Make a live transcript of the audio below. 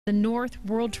the North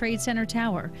World Trade Center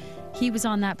tower. He was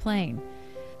on that plane.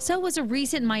 So was a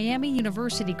recent Miami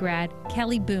University grad,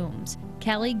 Kelly Booms.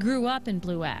 Kelly grew up in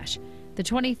Blue Ash. The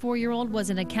 24-year-old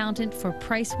was an accountant for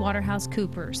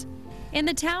PricewaterhouseCoopers. In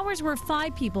the towers were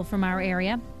 5 people from our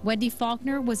area. Wendy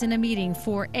Faulkner was in a meeting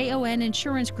for AON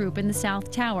Insurance Group in the South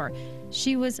Tower.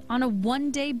 She was on a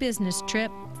one-day business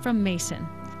trip from Mason.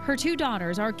 Her 2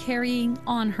 daughters are carrying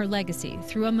on her legacy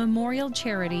through a memorial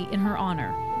charity in her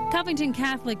honor. Covington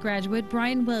Catholic graduate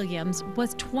Brian Williams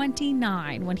was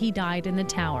 29 when he died in the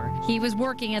tower. He was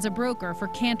working as a broker for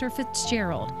Cantor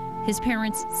Fitzgerald. His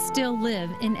parents still live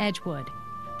in Edgewood.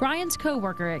 Brian's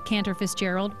co-worker at Cantor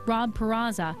Fitzgerald, Rob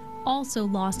Peraza, also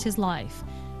lost his life.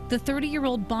 The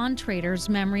 30-year-old bond trader's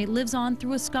memory lives on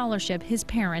through a scholarship his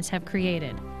parents have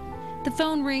created. The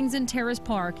phone rings in Terrace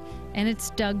Park, and it's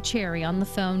Doug Cherry on the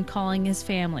phone calling his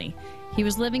family. He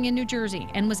was living in New Jersey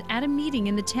and was at a meeting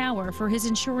in the tower for his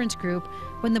insurance group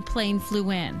when the plane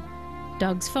flew in.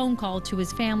 Doug's phone call to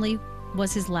his family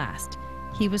was his last.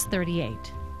 He was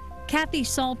 38. Kathy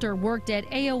Salter worked at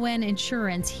AON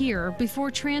Insurance here before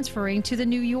transferring to the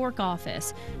New York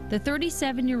office. The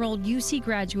 37-year-old UC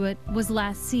graduate was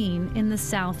last seen in the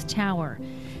South Tower.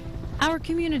 Our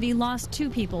community lost 2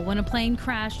 people when a plane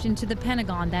crashed into the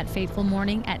Pentagon that fateful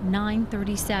morning at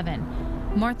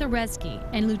 9:37. Martha Reski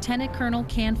and Lieutenant Colonel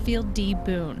Canfield D.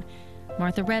 Boone.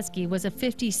 Martha Reski was a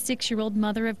 56-year-old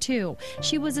mother of 2.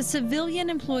 She was a civilian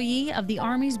employee of the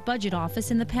Army's budget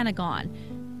office in the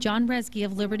Pentagon. John Reski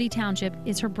of Liberty Township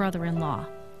is her brother-in-law.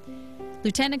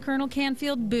 Lieutenant Colonel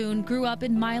Canfield Boone grew up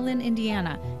in Milan,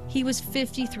 Indiana. He was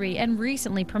 53 and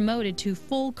recently promoted to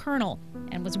full colonel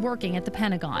and was working at the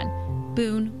Pentagon.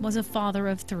 Boone was a father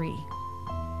of 3.